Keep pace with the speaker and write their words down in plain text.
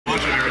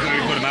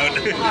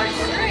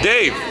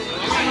Dave.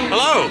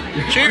 Hello.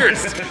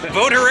 Cheers.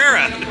 Vote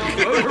Herrera.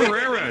 Vote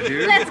Herrera,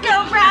 dude. Let's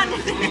go,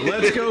 Brandon.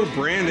 Let's go,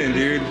 Brandon,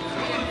 dude.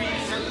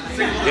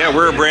 Yeah,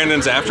 we're at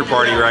Brandon's after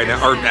party right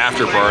now, or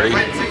after party,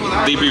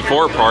 the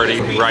before party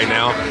right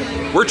now.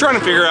 We're trying to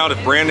figure out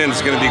if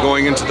Brandon's going to be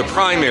going into the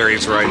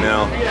primaries right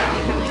now.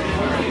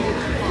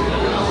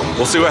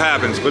 We'll see what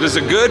happens, but it's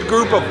a good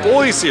group of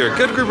boys here.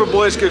 Good group of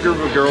boys, good group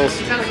of girls.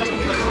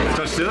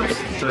 Touch tips?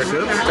 Touch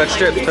tips? Touch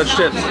tips, touch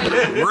tips.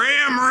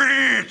 Ram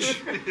Ranch!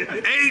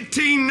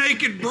 18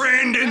 naked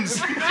Brandons!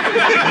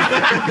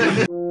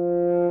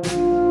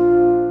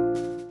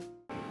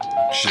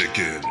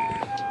 Chicken.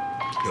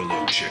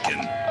 Hello, chicken.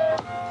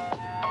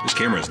 This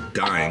camera's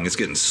dying. It's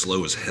getting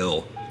slow as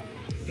hell.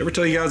 Ever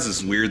tell you guys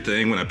this weird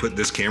thing when I put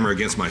this camera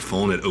against my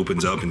phone, it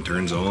opens up and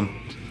turns on?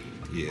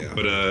 Yeah.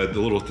 But the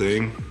little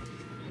thing,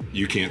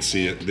 you can't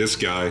see it. This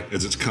guy,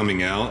 as it's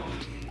coming out,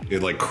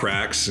 it like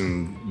cracks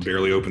and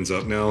barely opens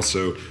up now.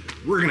 So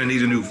we're gonna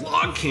need a new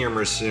vlog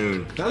camera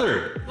soon.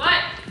 Heather.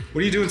 What?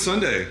 What are you doing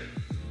Sunday?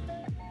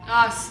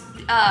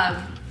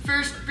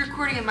 First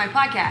recording of my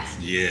podcast.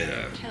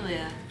 Yeah. Hell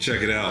yeah.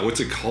 Check it out. What's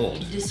it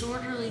called?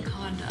 Disorderly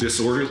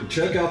Conduct.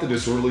 Check out the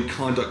Disorderly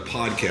Conduct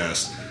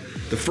podcast.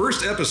 The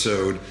first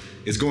episode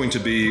is going to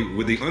be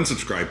with the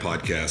Unsubscribed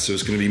podcast. So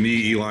it's going to be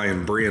me, Eli,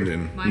 and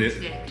Brandon. Minus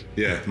Nick.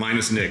 Yeah,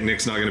 minus Nick.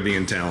 Nick's not going to be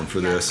in town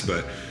for this,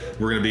 but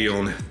we're going to be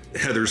on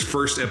Heather's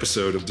first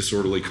episode of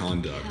Disorderly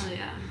Conduct. Hell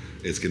yeah.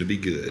 It's going to be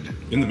good.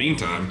 In the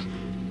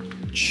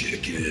meantime,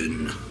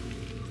 chicken.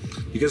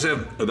 You guys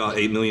have about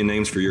 8 million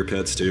names for your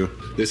pets too.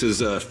 This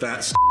is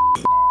fat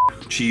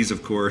cheese,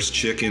 of course,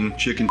 chicken,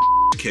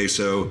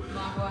 queso,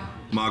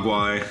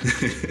 mogwai,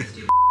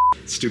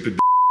 stupid.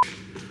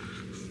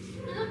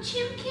 Little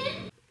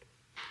chicken.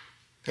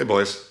 Hey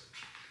boys,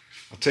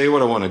 I'll tell you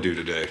what I want to do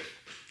today.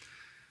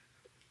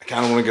 I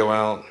kind of want to go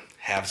out,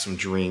 have some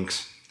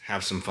drinks,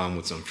 have some fun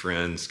with some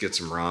friends, get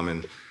some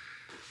ramen.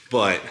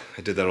 But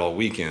I did that all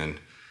weekend,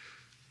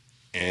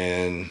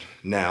 and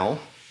now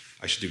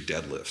I should do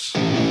deadlifts.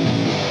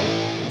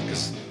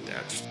 Because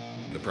that's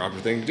the proper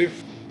thing to do.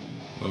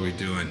 What are we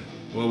doing?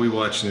 What are we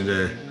watching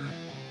today?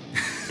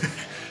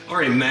 All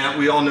right, Matt,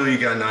 we all know you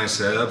got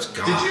nice abs.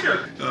 God. Did you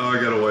know? Oh,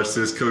 I gotta watch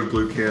this. Code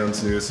Blue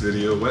Cam's newest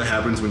video. What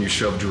happens when you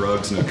shove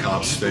drugs in a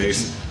cop's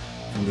face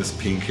from this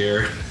pink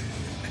hair?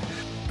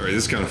 All right,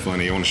 this is kind of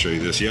funny. I want to show you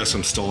this. Yes,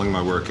 I'm stalling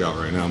my workout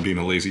right now. I'm being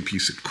a lazy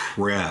piece of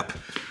crap.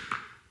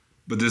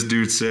 But this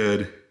dude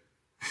said,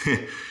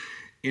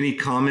 any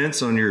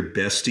comments on your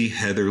bestie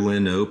Heather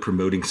Lynn O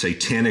promoting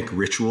satanic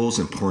rituals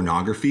and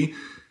pornography?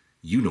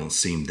 You don't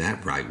seem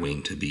that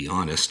right-wing, to be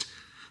honest.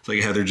 It's like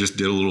Heather just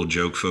did a little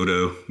joke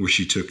photo where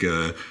she took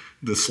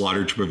the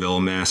Slaughter to Prevail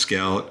mask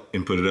out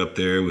and put it up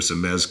there with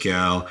some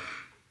mezcal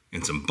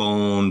and some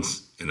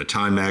bones and a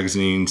Time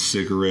magazine,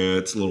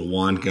 cigarettes, a little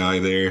wand guy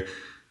there.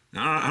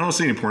 I don't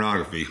see any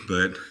pornography,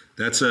 but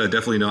that's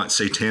definitely not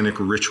satanic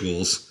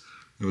rituals.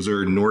 Those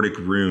are Nordic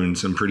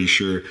runes, I'm pretty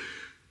sure.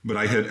 But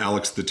I hit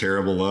Alex the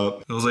Terrible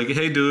up. I was like,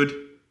 hey dude,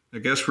 I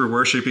guess we're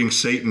worshiping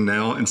Satan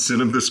now, and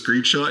sent him the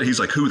screenshot. He's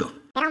like, who the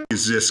f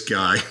is this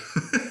guy?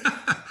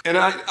 And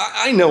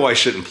I know I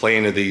shouldn't play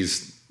into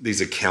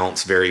these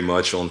accounts very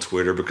much on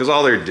Twitter because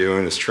all they're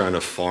doing is trying to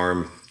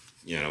farm,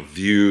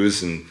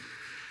 views. And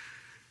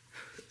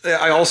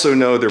I also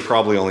know they're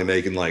probably only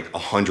making like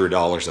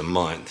 $100 a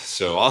month.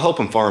 So I'll help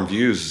them farm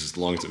views as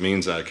long as it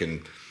means I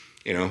can,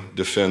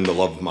 defend the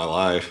love of my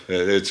life.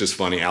 It's just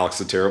funny. Alex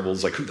the Terrible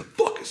is like, who the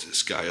fuck is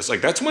this guy? It's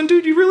like, that's one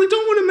dude you really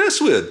don't want to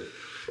mess with.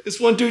 It's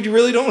one dude you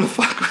really don't want to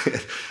fuck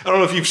with. I don't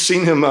know if you've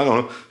seen him,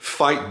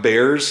 fight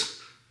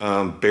bears,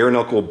 bare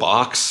knuckle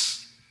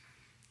box,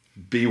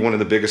 be one of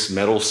the biggest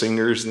metal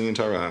singers in the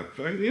entire,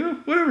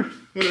 whatever.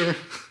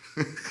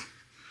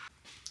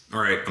 All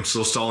right, I'm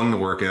still stalling the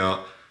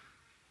workout.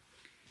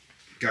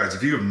 Guys,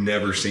 if you have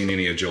never seen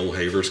any of Joel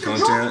Haver's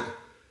content,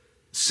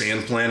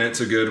 Sand Planet's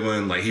a good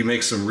one. Like, he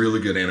makes some really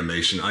good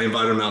animation. I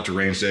invited him out to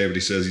range day, but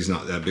he says he's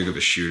not that big of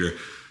a shooter.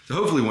 So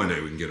hopefully one day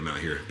we can get him out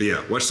here. But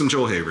yeah, watch some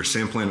Joel Haver.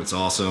 Sand Planet's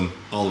awesome.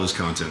 All of his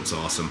content's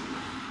awesome.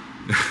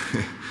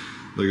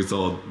 Look, it's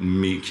all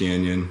Meat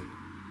Canyon,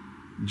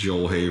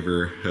 Joel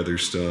Haver, Heather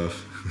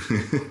stuff.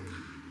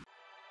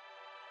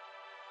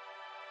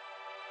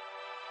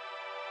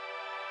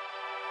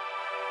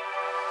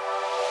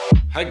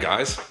 Hi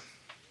guys,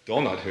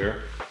 Donut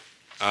here.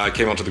 I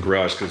came out to the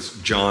garage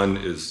because John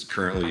is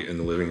currently in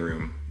the living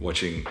room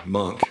watching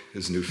Monk,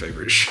 his new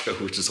favorite show,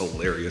 which is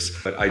hilarious.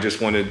 But I just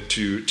wanted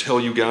to tell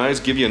you guys,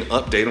 give you an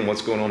update on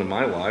what's going on in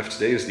my life.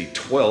 Today is the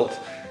 12th,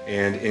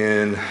 and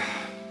in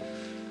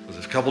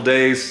a couple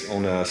days,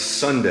 on a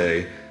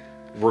Sunday,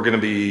 we're gonna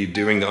be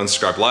doing the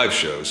Unsubscribed live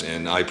shows.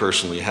 And I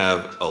personally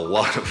have a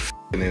lot of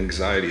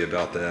anxiety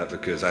about that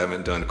because I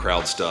haven't done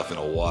crowd stuff in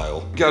a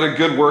while. Got a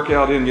good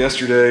workout in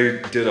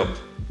yesterday, did a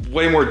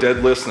way more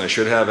deadlifts than I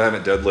should have. I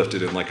haven't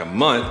deadlifted in like a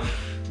month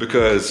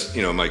because,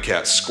 my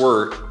cat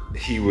Squirt,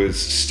 he was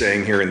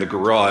staying here in the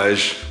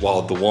garage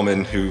while the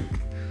woman who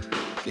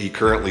he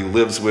currently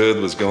lives with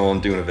was gone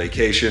doing a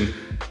vacation.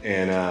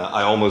 and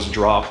I almost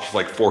dropped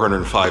like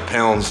 405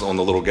 pounds on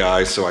the little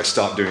guy, so I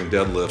stopped doing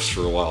deadlifts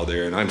for a while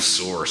there, and I'm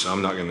sore, so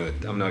I'm not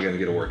gonna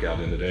get a workout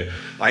in today.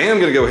 I am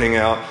gonna go hang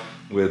out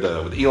with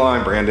Eli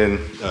and Brandon,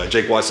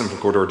 Jake Watson from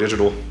Corridor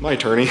Digital, my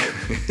attorney.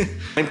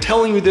 I'm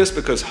telling you this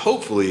because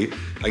hopefully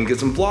I can get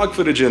some vlog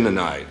footage in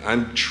tonight.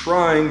 I'm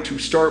trying to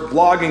start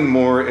vlogging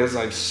more, as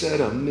I've said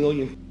a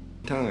million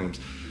times.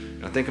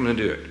 I think I'm gonna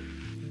do it.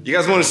 You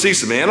guys wanna see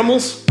some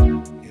animals?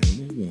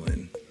 Animal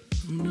one.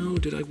 Oh no,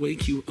 did I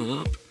wake you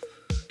up?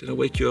 Did I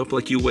wake you up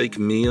like you wake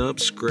me up,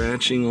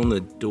 scratching on the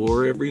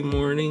door every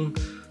morning?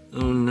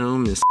 Oh no,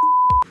 Miss.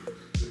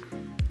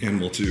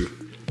 Animal two,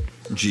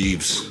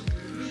 Jeeves,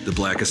 the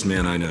blackest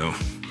man I know.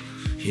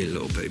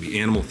 Hello, baby.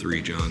 Animal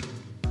three, John.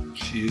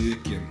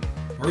 Chicken.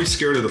 Ari's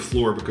scared of the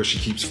floor because she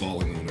keeps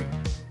falling on it.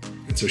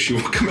 And so she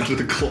won't come out of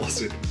the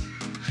closet.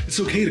 It's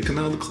okay to come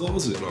out of the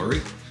closet,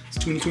 Ari. It's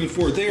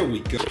 2024. There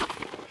we go.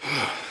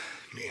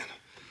 Man.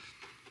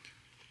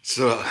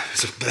 So,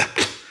 it's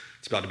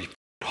about to be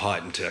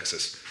hot in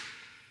Texas.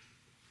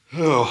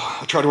 Oh,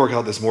 I tried to work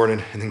out this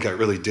morning and then got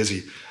really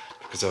dizzy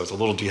because I was a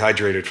little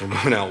dehydrated from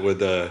going out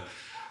with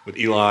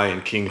Eli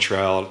and King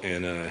Trout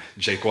and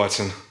Jake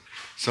Watson.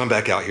 So I'm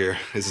back out here.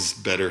 This is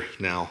better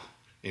now.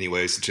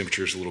 Anyways, the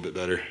temperature's a little bit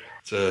better.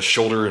 It's a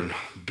shoulder and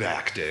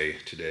back day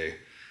today.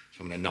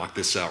 So I'm gonna knock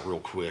this out real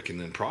quick and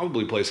then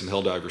probably play some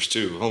Helldivers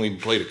too. I've only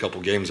played a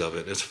couple games of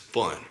it. It's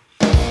fun.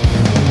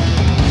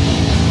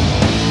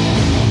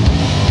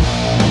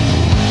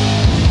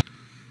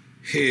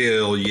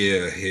 Hell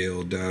yeah,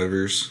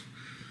 Helldivers.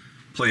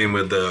 Playing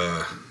with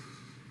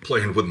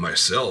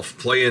myself.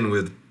 Playing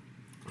with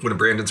one of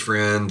Brandon's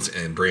friends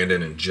and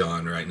Brandon and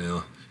John right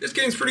now. This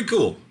game's pretty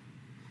cool.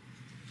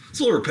 It's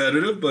a little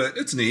repetitive, but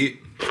it's neat.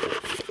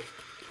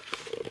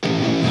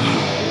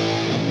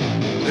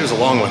 There's a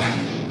long one.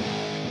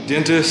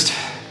 Dentist.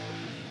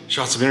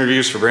 Shot some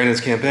interviews for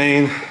Brandon's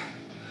campaign.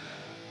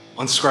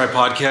 Unsubscribed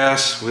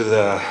podcast with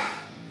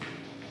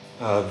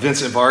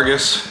Vincent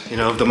Vargas, you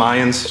know, the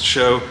Mayans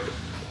show,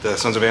 the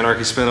Sons of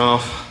Anarchy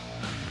spinoff.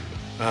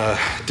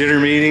 Dinner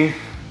meeting.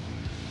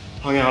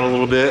 Hung out a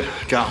little bit.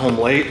 Got home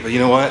late, but you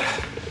know what?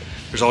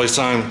 There's always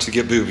time to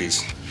get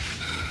boobies.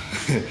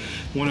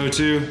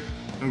 102.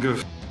 I'm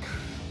gonna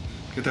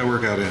get that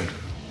workout in.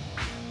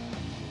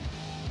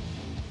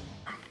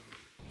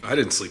 I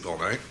didn't sleep all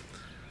night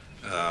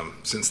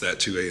since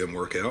that 2 a.m.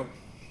 workout.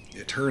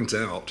 It turns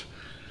out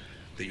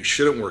that you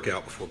shouldn't work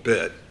out before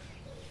bed.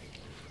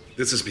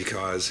 This is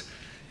because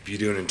if you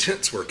do an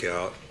intense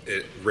workout,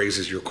 it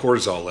raises your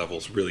cortisol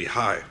levels really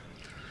high.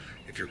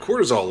 If your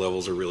cortisol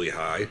levels are really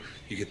high,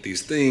 you get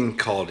these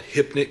things called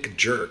hypnic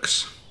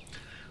jerks,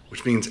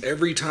 which means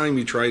every time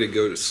you try to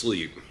go to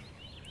sleep,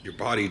 your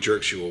body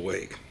jerks you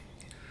awake.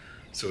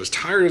 So as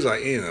tired as I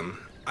am,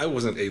 I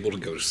wasn't able to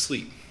go to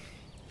sleep.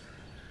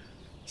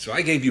 So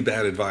I gave you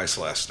bad advice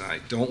last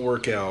night. Don't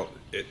work out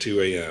at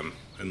 2 a.m.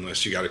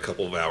 unless you got a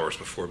couple of hours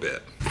before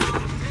bed.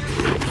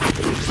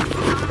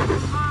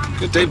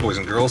 Good day, boys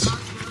and girls.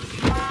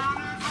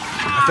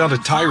 I found a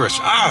Thai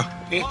restaurant.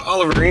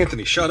 Oliver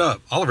Anthony, shut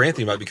up. Oliver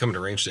Anthony might be coming to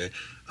range today.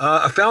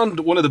 I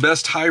found one of the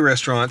best Thai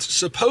restaurants,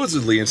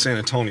 supposedly in San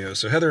Antonio.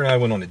 So Heather and I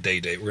went on a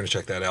day date. We're gonna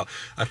check that out.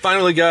 I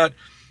finally got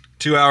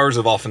 2 hours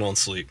of off and on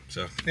sleep.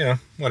 So yeah,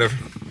 whatever.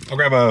 I'll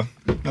grab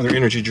another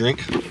energy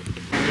drink.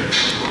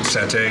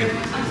 Satay,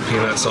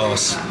 peanut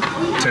sauce,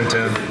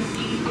 10-10,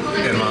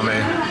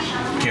 edamame.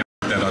 Can't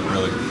f that up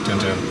really.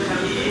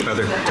 10-10.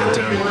 Heather,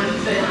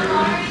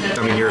 10-10. I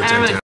mean, you're a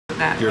 10-10.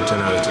 You're a 10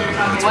 out of 10.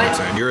 That's what I'm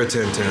saying. You're a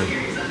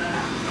 10-10.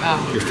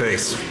 Oh. Your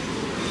face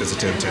is a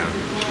 10-10.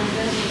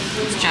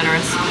 It's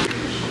generous.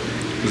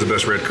 It was the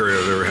best red curry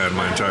I've ever had in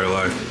my entire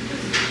life.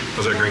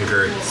 How's that green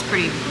curry? It's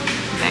pretty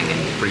banging.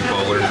 Pretty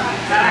baller.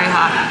 Very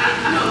hot.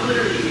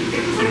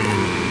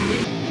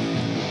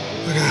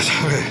 Look at that.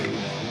 Okay.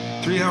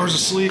 3 hours of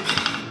sleep,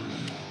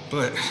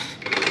 but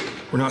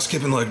we're not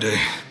skipping leg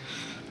day.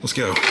 Let's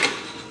go.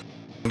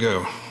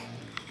 Go.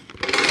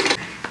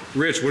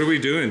 Rich, what are we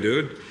doing,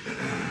 dude?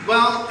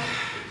 Well,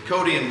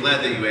 Cody, I'm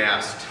glad that you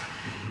asked.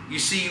 You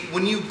see,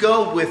 when you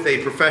go with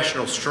a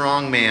professional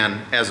strongman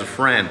as a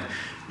friend,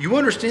 you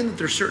understand that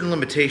there's certain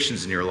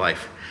limitations in your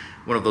life.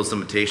 One of those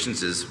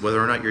limitations is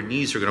whether or not your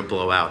knees are going to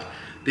blow out.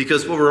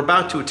 Because what we're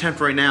about to attempt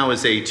right now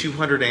is a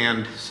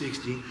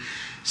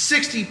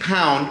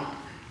 260-pound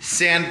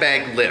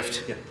sandbag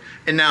lift. Yeah.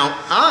 And now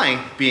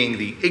I, being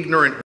the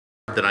ignorant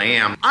that I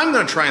am, I'm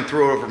going to try and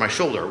throw it over my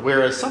shoulder,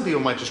 whereas some people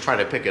might just try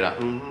to pick it up.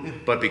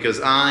 But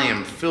because I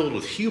am filled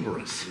with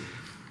hubris,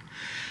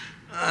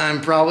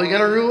 I'm probably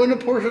going to ruin a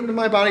portion of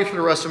my body for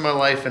the rest of my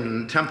life in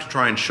an attempt to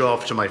try and show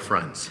off to my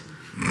friends.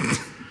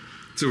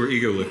 So we're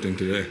ego lifting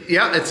today.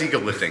 Yeah, it's ego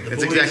lifting.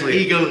 It's exactly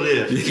ego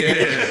lift.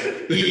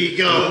 Yeah.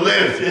 Ego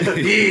lift.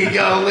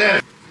 Ego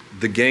lift.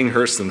 The gang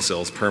hurts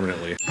themselves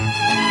permanently.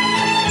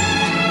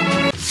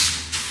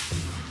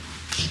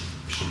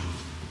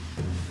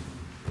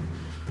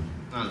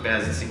 Not as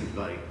bad as it seems,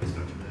 buddy. It's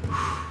not too bad.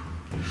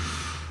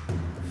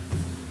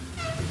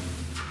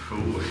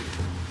 Oh boy.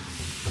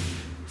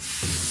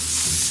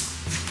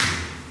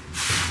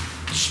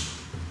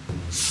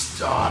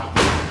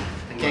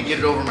 can't get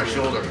it over my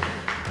shoulder.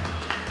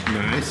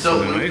 Nice. It's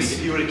so nice. loopy.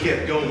 If you would have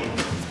kept going, you would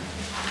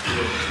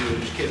have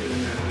just kept it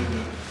in that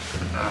movement.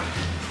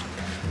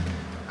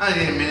 I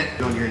need a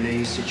minute. On your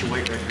knees,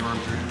 situate, wrap your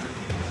arms around it.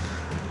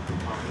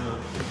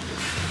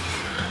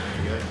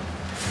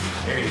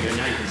 There you go.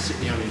 Now you can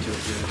sit down into it.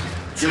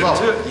 Get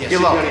low. Yeah,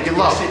 Get low. Get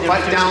low. sit down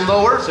Fight into down it.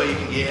 lower. So you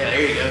can, yeah,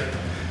 there you go.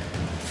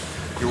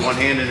 You're one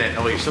hand in it.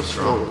 Oh, you're so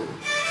strong.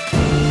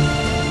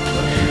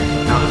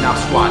 Now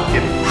squat.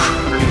 Get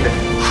underneath it.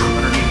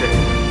 Underneath it.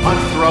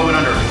 Throw it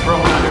under. Throw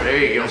it under. There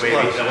you go, baby.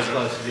 Close, that was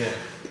close, yeah.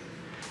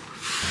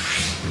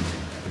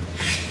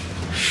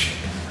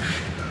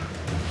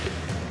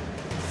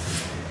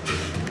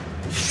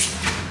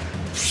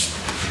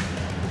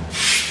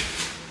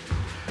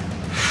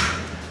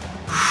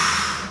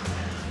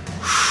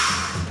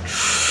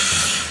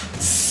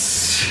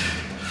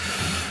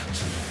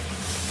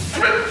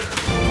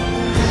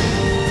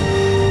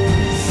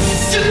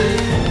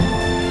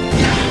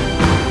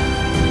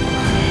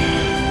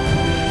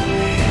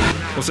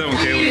 What's that one,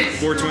 Caleb?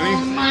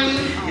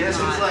 420? Yes,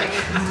 it's like,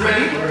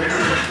 ready?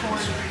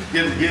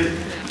 Get it, get it.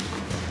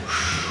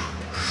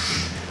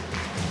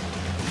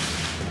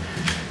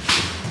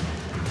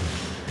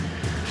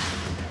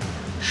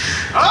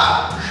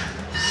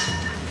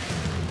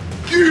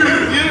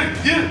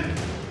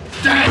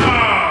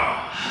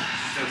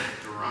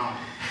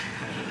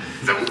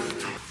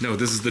 No,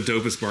 this is the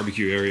dopest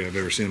barbecue area I've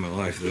ever seen in my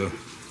life, though.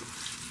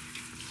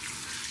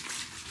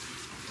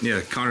 Yeah,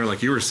 Connor,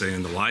 like you were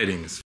saying, the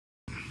lighting is...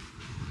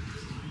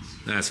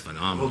 That's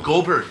phenomenal. Well,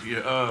 Goldberg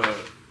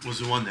was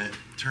the one that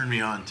turned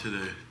me on to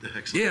the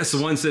Hex. Yeah, it's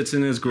the one sits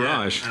in his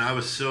garage. Yeah, and I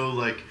was so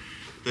like,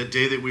 that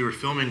day that we were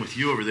filming with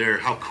you over there,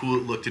 how cool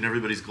it looked in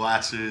everybody's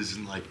glasses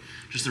and like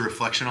just the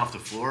reflection off the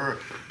floor.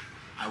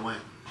 I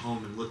went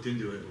home and looked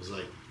into it and was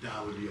like,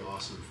 that would be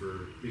awesome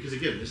because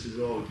again, this is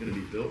all going to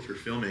be built for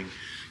filming.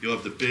 You'll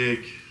have the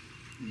big,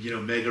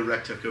 mega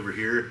rectuck over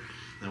here, and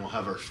then we'll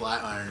have our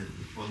flat iron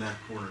on that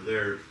corner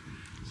there,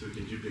 so we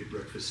can do big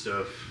breakfast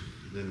stuff.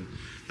 And then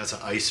that's an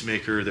ice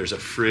maker. There's a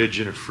fridge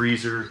and a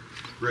freezer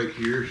right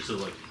here. So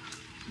like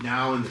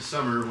now in the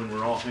summer when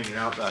we're all hanging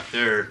out back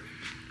there,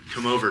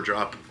 come over,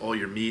 drop all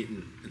your meat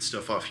and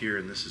stuff off here,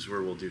 and this is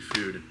where we'll do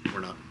food. And we're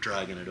not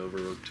dragging it over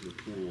to the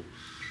pool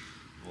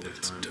all the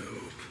time.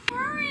 Dope.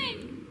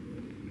 Purring.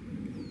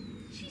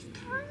 She's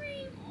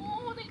purring.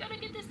 Oh, they gotta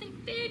get this thing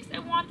fixed. I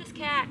want this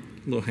cat.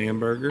 Little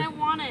hamburger. I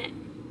want it.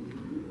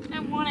 I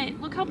want it.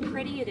 Look how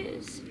pretty it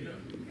is.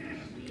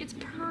 It's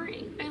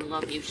purring. I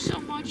love you so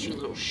much, you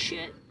little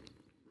shit.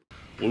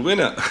 We went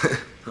out.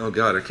 Oh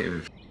God, I can't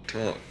even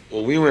talk.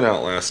 Well, we went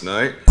out last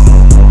night.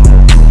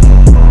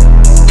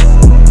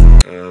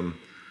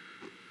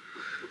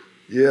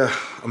 Yeah,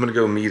 I'm gonna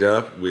go meet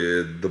up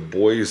with the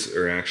boys.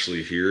 Are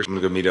actually here. I'm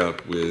gonna go meet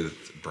up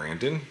with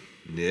Brandon,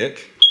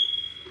 Nick,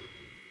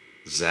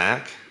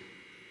 Zach,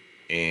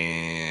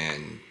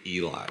 and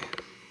Eli.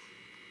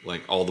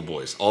 Like all the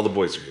boys. All the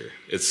boys are here.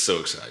 It's so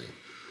exciting.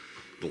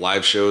 The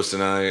live shows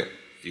tonight.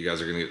 You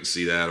guys are gonna get to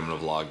see that. I'm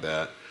gonna vlog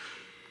that.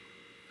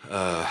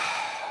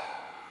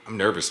 I'm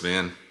nervous,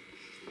 man.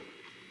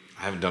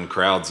 I haven't done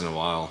crowds in a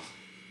while,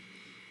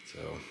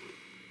 so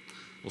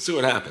we'll see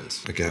what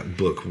happens. I got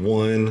book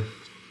 1,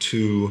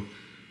 2,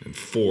 and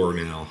 4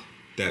 now.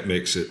 That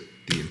makes it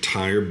the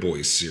entire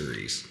boys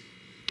series.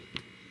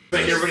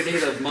 Brandon, what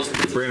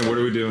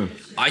are we doing?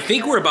 I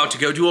think we're about to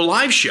go do a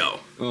live show.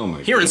 Oh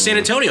my! Here in San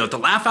Antonio at the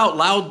Laugh Out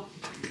Loud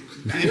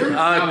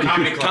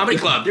Comedy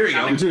Club. There you go.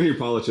 I'm doing your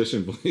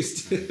politician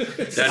voice. No,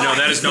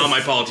 that is not my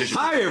politician.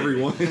 Hi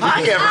everyone.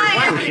 Hi,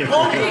 everyone.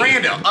 Oh,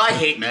 Miranda, I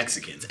hate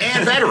Mexicans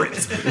and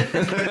veterans.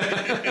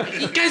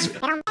 You guys,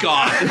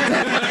 God.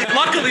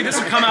 Luckily, this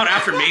will come out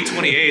after May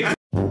 28th.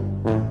 All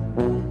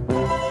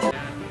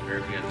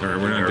right,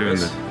 we're not doing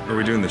the. Are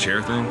we doing the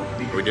chair thing?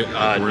 We do,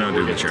 We're not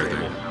doing the chair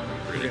thing.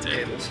 the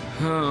tables.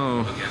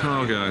 Oh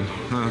God.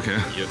 Okay.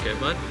 You okay,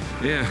 bud?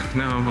 Yeah.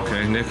 No, I'm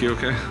okay. Nick, you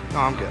okay? No,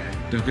 I'm good.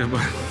 You okay,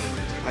 bud?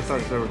 I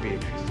thought there would be.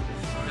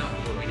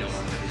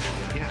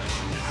 Yeah.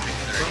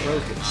 Front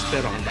row's getting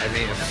spit on by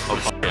me.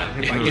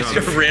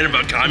 You ran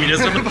about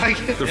communism.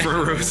 The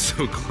front row is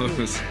so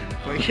close.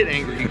 If I get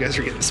angry, you guys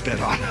are getting spit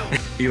on.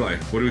 Eli,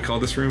 what do we call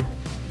this room?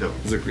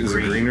 Is it a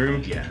green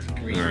room? Yeah.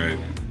 Green. All right.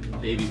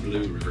 Baby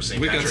blue for St.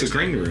 We got Patrick's the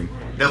green room.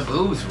 The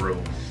booze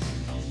room.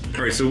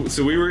 All right,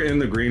 so we were in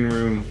the green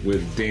room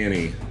with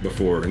Danny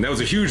before, and that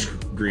was a huge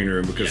green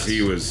room because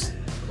he's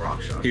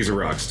a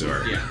rock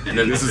star. Yeah. And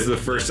then this is the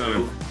first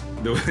time.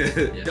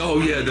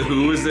 Oh yeah, the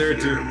Who was there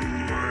too.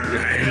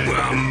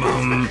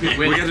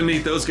 We got to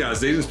meet those guys.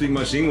 They didn't speak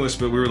much English,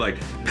 but we were like,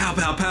 pow,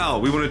 pow, pow.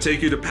 We want to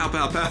take you to pow,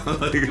 pow, pow.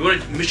 Like, You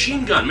want a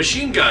machine gun?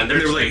 Machine gun. they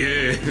were like,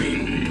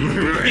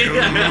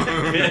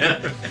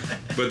 yeah.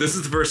 But this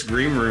is the first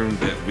green room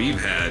that we've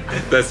had.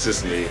 That's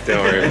just me.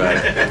 Don't worry about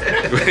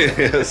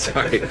it.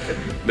 Sorry.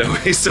 No,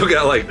 we still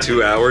got like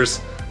 2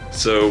 hours,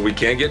 so we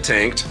can't get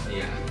tanked.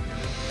 Yeah.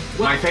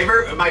 My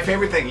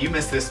favorite thing, you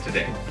missed this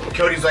today.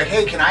 Cody's like,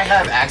 hey, can I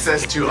have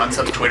access to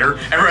Unsub's Twitter?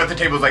 Everyone at the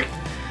table was like,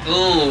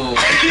 Oh.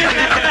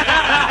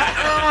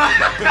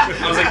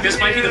 I was like, this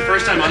might be the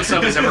first time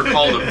Unsub has ever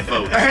called a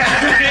vote.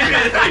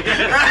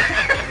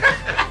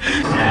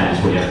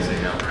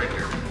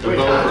 The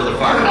vote for the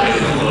fire.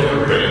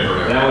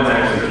 That one's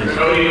actually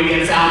Cody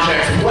against sound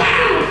checks. Wow!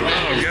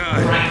 Oh,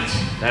 God. Bright.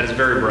 That is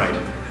very bright.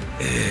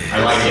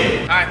 I like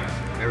it.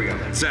 Alright, There we go.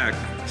 Zach,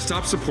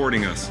 stop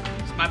supporting us.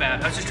 my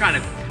bad. I was just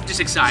trying to, just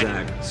excited.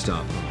 Zach,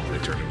 stop. I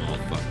turned him off.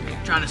 Fuck me.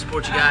 Trying to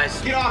support you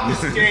guys. Get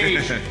off the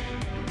stage.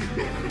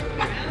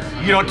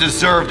 You don't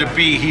deserve to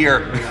be here.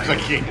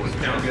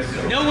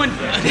 No one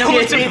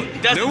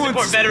doesn't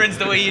support veterans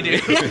the way you do.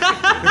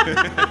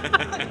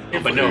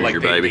 But no, like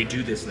baby. they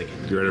do this like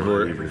You ready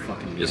for it? every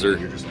fucking Yes, sir.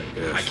 You're just like,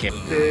 Yes. I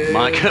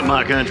can't.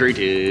 My country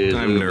too.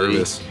 I'm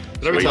nervous.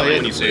 Let me tell you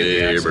when you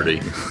say liberty.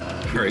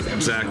 All right,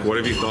 Zach, what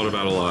have you thought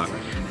about a lot?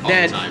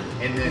 That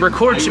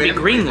record should be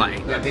green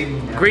light.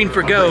 Green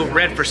for go,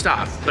 red for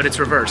stop. But it's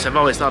reversed. I've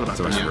always thought about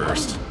So it's that.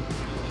 first.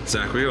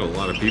 Zach, we got a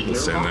lot of people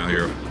standing out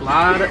here. A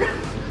lot of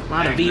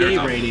There's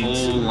VA a ratings.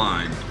 whole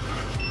line.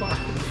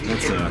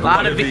 That's a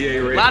Lot of VA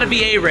ratings. lot of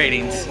VA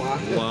ratings. A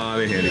lot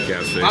of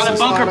handicap faces. A lot of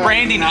bunker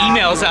branding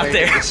emails out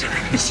there.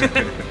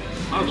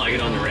 I would like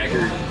it on the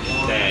record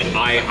that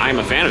I'm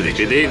a fan of these.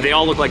 They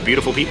all look like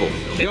beautiful people.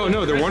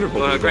 No, they're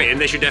wonderful. Great, and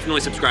they should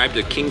definitely subscribe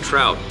to King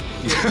Trout.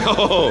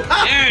 Oh,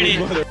 There it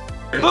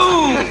is.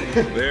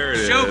 Boom. there it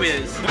is.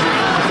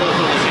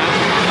 Showbiz.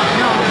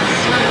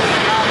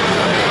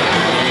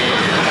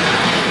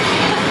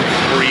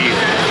 Breathe.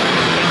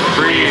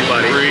 Breathe,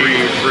 buddy.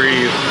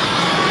 Breathe.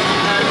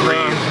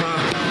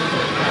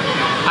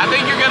 I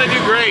think you're gonna do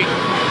great.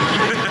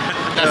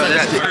 All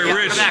right,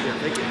 Rich,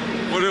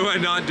 what do I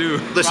not do?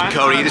 Listen,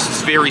 Cody, this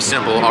is very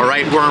simple, all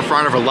right? We're in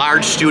front of a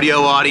large studio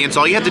audience.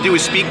 All you have to do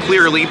is speak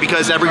clearly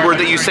because every word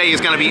that you say is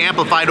going to be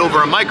amplified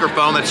over a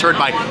microphone that's heard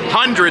by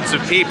hundreds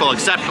of people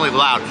exceptionally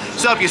loud.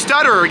 So if you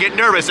stutter or get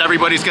nervous,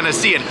 everybody's going to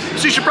see it.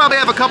 So you should probably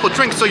have a couple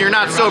drinks so you're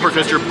not sober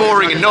because you're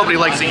boring and nobody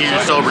likes to hear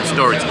your sober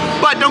stories.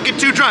 But don't get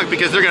too drunk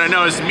because they're going to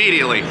notice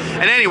immediately.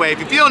 And anyway, if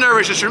you feel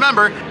nervous, just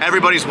remember,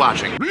 everybody's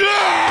watching.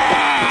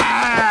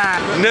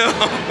 No.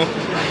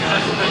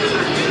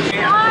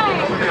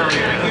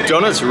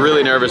 Donut's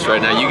really nervous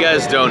right now. You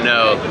guys don't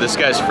know. This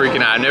guy's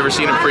freaking out. I've never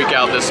seen him freak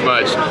out this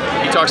much.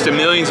 He talks to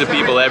millions of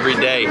people every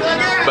day,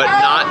 but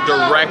not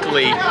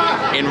directly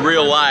in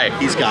real life.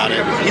 He's got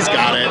it. He's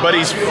got it. But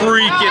he's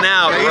freaking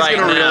out He's right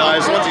gonna now.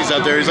 realize once he's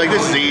up there, he's like,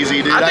 this is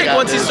easy, dude. I think got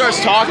once he this. starts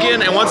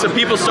talking and once the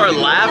people start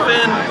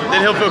laughing,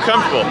 then he'll feel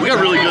comfortable. We got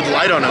really good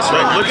light on us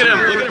right now. Look at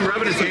him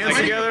rubbing his hands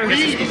together.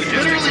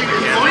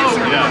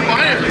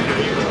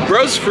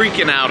 Bro's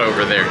freaking out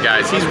over there,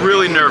 guys. He's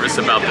really nervous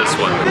about this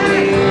one.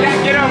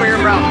 Get over here,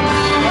 bro.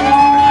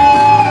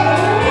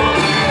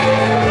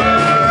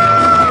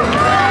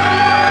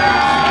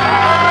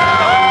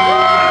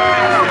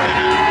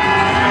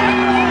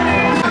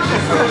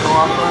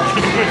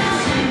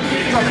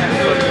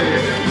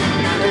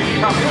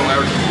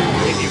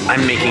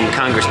 I'm making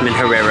Congressman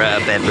Herrera a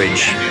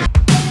beverage.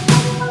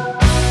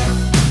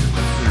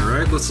 All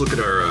right, let's look at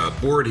our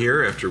board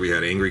here after we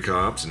had Angry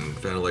Cops and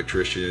Fat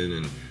Electrician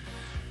and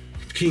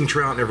King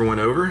Trout never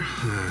went over.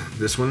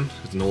 This one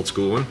is an old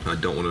school one. I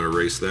don't want to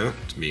erase that.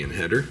 It's me and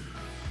Header.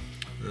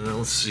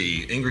 Let's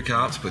see. Angry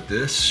Cops put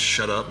this.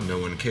 Shut up, no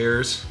one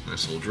cares.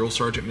 Nice little drill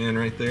sergeant man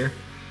right there.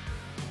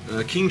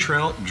 King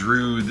Trout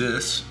drew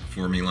this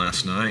for me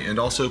last night and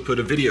also put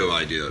a video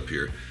idea up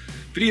here.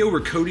 Video where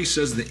Cody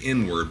says the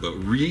N-word, but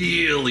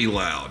really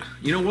loud.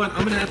 You know what?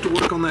 I'm gonna have to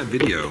work on that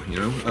video, you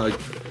know?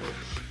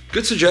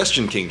 Good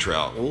suggestion, King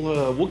Trout.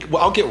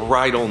 I'll get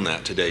right on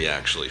that today,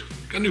 actually.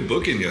 Got a new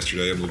book in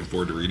yesterday I'm looking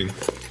forward to reading.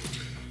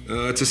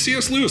 It's a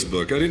C.S. Lewis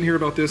book. I didn't hear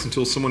about this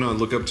until someone I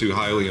look up to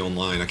highly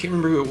online. I can't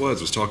remember who it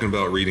was talking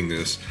about reading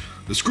this.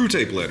 The Screw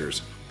Tape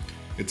Letters.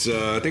 It's,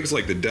 I think it's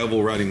like the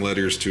devil writing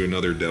letters to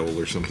another devil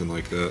or something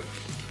like that.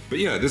 But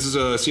yeah, this is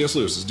C.S.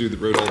 Lewis, this dude that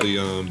wrote all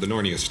the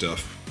Narnia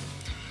stuff.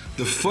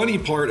 The funny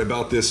part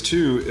about this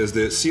too is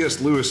that C.S.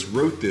 Lewis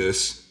wrote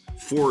this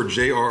for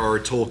J.R.R.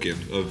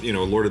 Tolkien of, you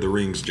know, Lord of the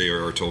Rings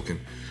J.R.R. Tolkien.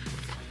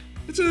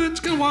 It's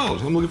kind of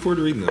wild. I'm looking forward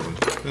to reading that one.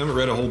 I haven't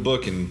read a whole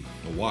book in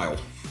a while.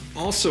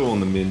 Also on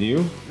the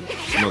menu,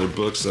 some other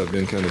books I've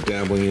been kind of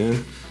dabbling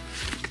in.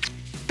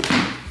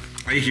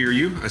 I hear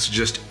you. I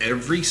suggest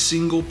every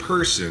single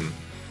person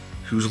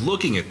who's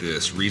looking at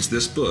this reads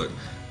this book.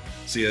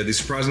 See, the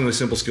surprisingly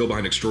simple skill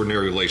behind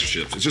extraordinary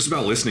relationships. It's just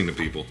about listening to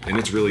people, and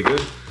it's really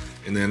good.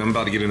 And then I'm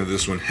about to get into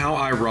this one, How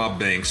I Rob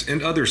Banks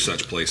and Other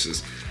Such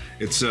Places.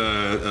 It's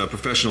a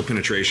professional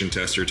penetration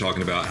tester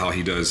talking about how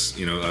he does,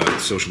 you know,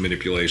 social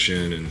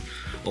manipulation and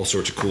all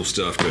sorts of cool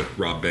stuff to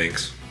rob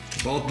banks.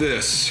 Bought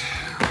this.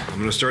 I'm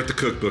gonna start the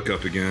cookbook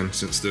up again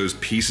since those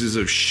pieces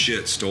of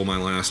shit stole my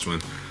last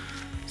one.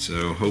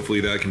 So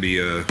hopefully that can be,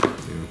 you know,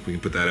 we can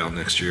put that out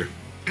next year.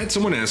 I had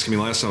someone asking me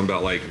last time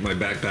about like my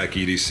backpack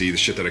EDC, the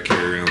shit that I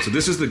carry around. So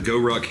this is the Go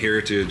Rock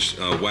Heritage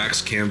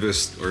wax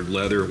canvas or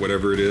leather,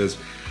 whatever it is.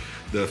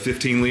 The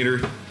 15 liter,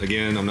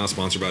 again, I'm not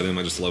sponsored by them,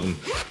 I just love them.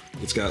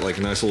 It's got like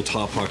a nice little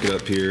top pocket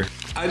up here.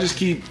 I just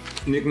keep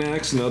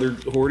knickknacks and other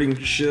hoarding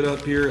shit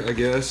up here, I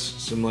guess.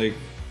 Some like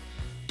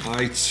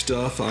eye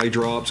stuff, eye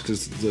drops,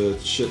 because the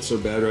shit's so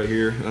bad right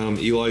here.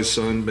 Eli's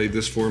son made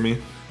this for me.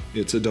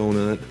 It's a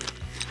donut.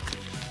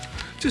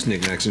 Just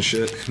knickknacks and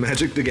shit.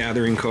 Magic the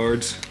Gathering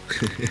cards.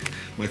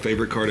 My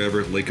favorite card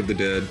ever, Lake of the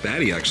Dead.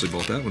 Batty actually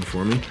bought that one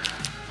for me.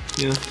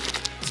 Yeah.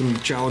 Some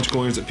challenge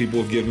coins that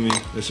people have given me.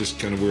 That's just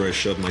kind of where I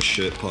shove my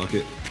shit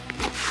pocket.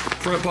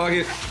 Front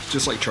pocket,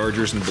 just like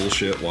chargers and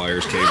bullshit,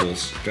 wires,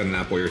 cables. Got an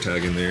Apple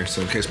AirTag in there,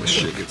 so in case my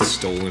shit gets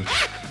stolen.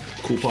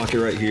 Cool pocket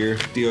right here.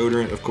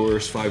 Deodorant, of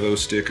course. 5.0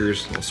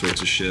 stickers, all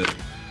sorts of shit.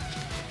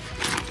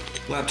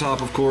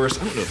 Laptop, of course.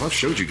 I don't know if I've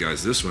showed you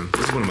guys this one.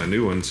 This is one of my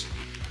new ones.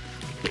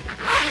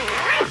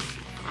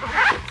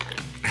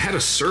 I had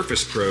a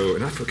Surface Pro,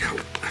 and I forgot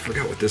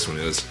what this one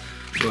is,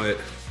 but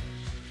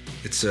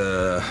it's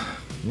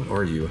what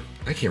are you?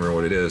 I can't remember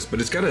what it is, but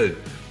it's got an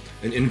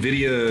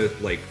NVIDIA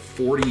like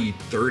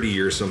 4030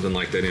 or something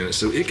like that in it,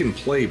 so it can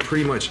play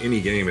pretty much any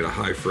game at a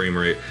high frame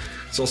rate.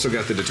 It's also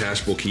got the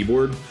detachable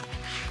keyboard.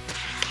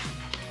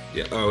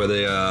 Yeah, oh,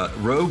 the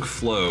Rogue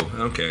Flow.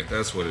 Okay,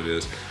 that's what it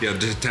is. Yeah, the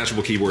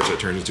detachable keyboard that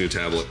turns into a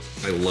tablet.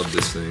 I love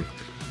this thing.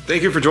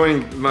 Thank you for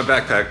joining my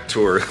backpack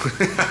tour.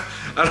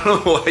 I don't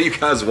know why you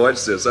guys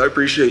watch this. I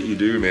appreciate you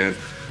do, man.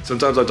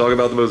 Sometimes I talk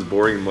about the most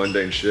boring and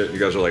mundane shit. You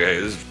guys are like,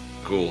 hey, this is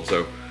cool.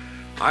 So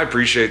I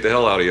appreciate the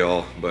hell out of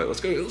y'all. But let's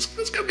go get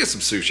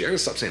some sushi. I gotta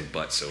stop saying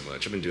 "but" so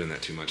much. I've been doing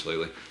that too much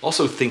lately.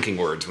 Also thinking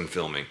words when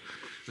filming.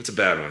 That's a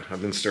bad one.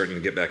 I've been starting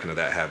to get back into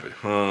that habit.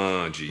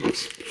 Oh,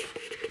 jeez.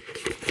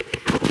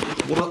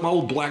 What up, my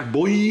old black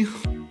boy?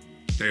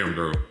 Damn,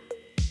 girl.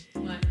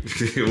 What?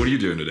 What are you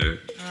doing today?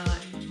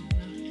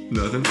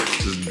 Nothing?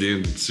 Just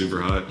being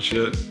super hot and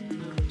shit?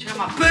 Check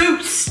out my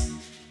boots!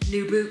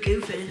 New boot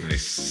goofing.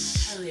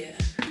 Nice. Hell yeah.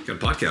 Got a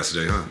podcast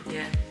today, huh?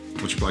 Yeah.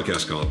 What's your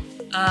podcast called?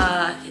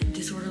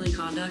 Disorderly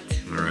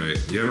Conduct. All right.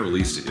 You haven't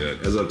released it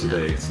yet. As of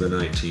today, it's the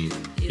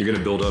 19th. Yeah. You're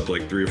gonna build up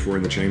like 3 or 4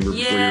 in the chamber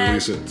before you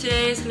release it?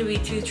 Today is gonna be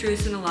 2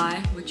 Truths and a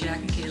Lie with Jack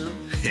and Caleb.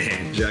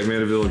 Jack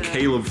Mandeville and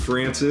Caleb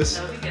Francis.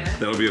 That would be good.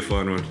 That would be a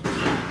fun one.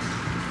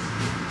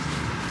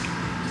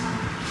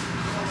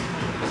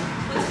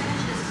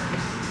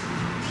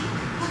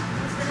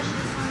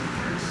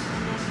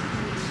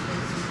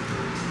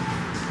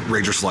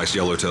 Ranger sliced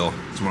yellowtail.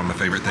 It's one of my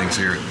favorite things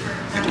here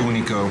at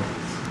Unico.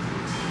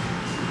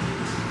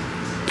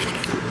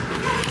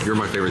 You're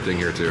my favorite thing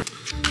here too.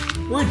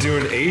 We're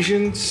doing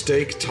Asian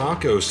steak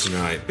tacos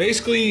tonight.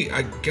 Basically,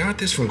 I got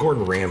this from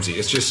Gordon Ramsay.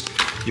 It's just,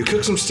 you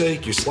cook some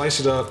steak, you slice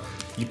it up,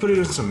 you put it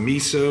in some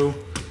miso,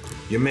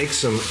 you make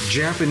some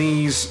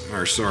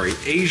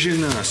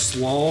Asian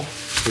slaw,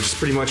 which is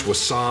pretty much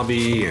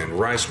wasabi and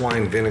rice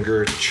wine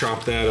vinegar.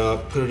 Chop that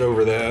up, put it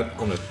over that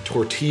on a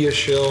tortilla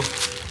shell.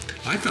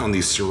 I found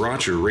these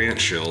sriracha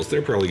ranch shells.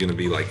 They're probably gonna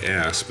be like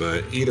ass,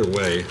 but either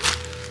way,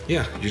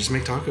 yeah, you just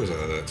make tacos out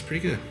of that. It's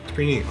pretty good. It's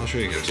pretty neat. I'll show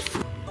you guys.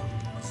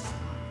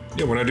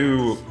 Yeah, when I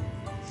do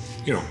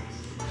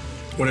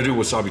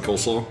wasabi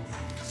coleslaw,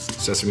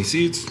 sesame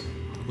seeds,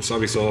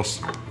 wasabi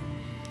sauce,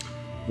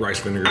 rice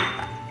vinegar,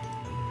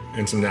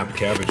 and some Napa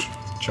cabbage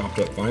chopped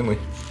up finely.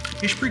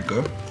 It's pretty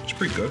good. It's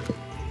pretty good.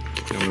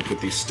 Now I'm gonna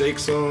put these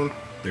steaks on.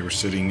 They were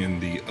sitting in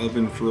the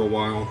oven for a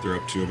while. They're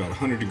up to about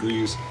 100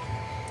 degrees.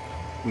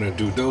 I'm gonna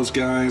do those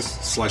guys,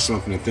 slice them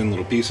up into thin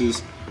little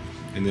pieces,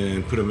 and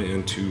then put them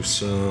into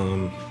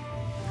some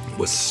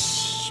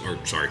miso.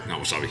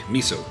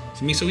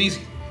 It's miso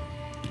easy.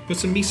 Put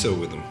some miso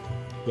with them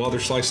while they're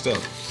sliced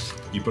up.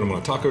 You put them on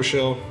a taco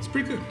shell. It's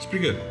pretty good. It's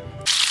pretty good.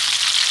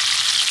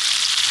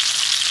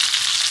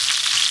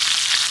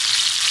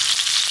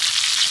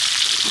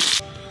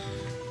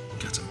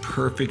 Got some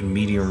perfect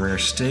medium rare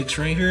steaks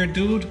right here,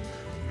 dude.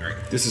 All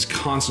right, this is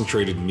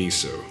concentrated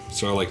miso.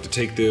 So I like to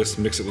take this,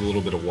 mix it with a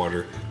little bit of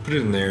water, put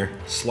it in there,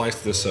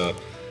 slice this up,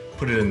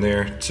 put it in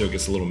there so it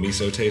gets a little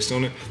miso taste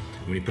on it.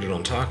 When you put it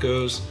on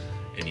tacos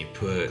and you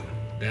put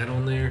that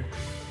on there,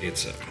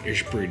 it's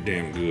pretty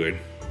damn good.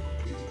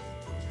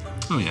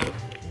 Oh yeah.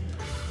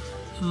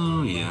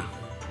 Oh yeah.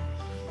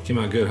 Came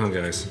out good, huh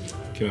guys?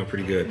 Came out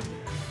pretty good.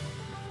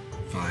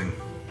 Fine.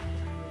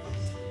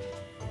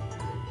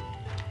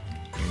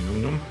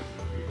 Nom nom.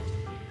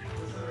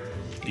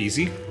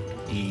 Easy.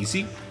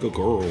 Easy. Go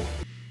girl.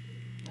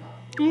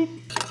 Boop.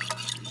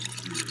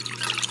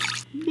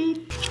 Boop.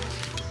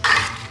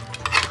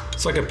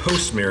 It's like a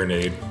post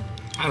marinade.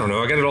 I don't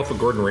know, I got it off a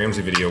Gordon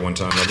Ramsay video one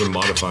time. I've been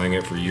modifying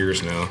it for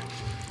years now.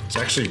 It's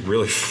actually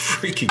really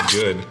freaking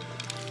good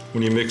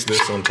when you mix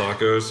this on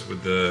tacos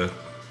with the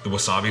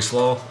wasabi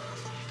slaw.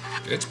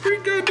 It's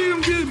pretty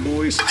goddamn good,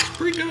 boys. It's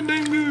pretty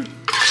goddamn good.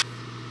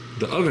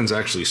 The oven's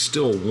actually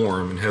still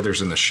warm, and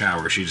Heather's in the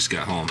shower. She just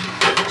got home.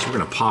 So we're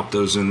gonna pop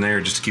those in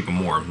there just to keep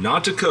them warm.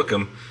 Not to cook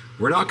them.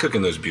 We're not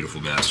cooking those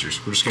beautiful bastards.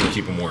 We're just gonna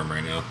keep them warm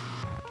right now.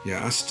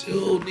 Yeah, I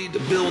still need to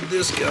build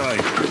this guy.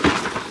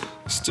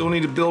 I still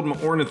need to build my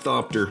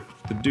ornithopter,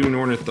 the Dune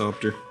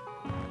ornithopter.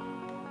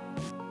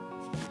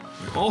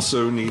 I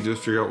also need to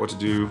figure out what to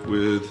do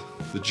with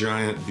the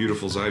giant,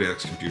 beautiful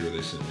Zydex computer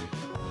they sent me.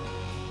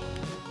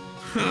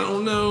 I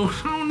don't know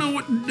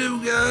what to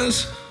do,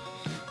 guys.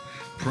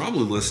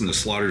 Probably listen to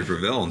Slaughter to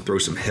Prevail and throw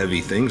some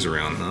heavy things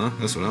around, huh?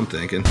 That's what I'm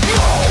thinking.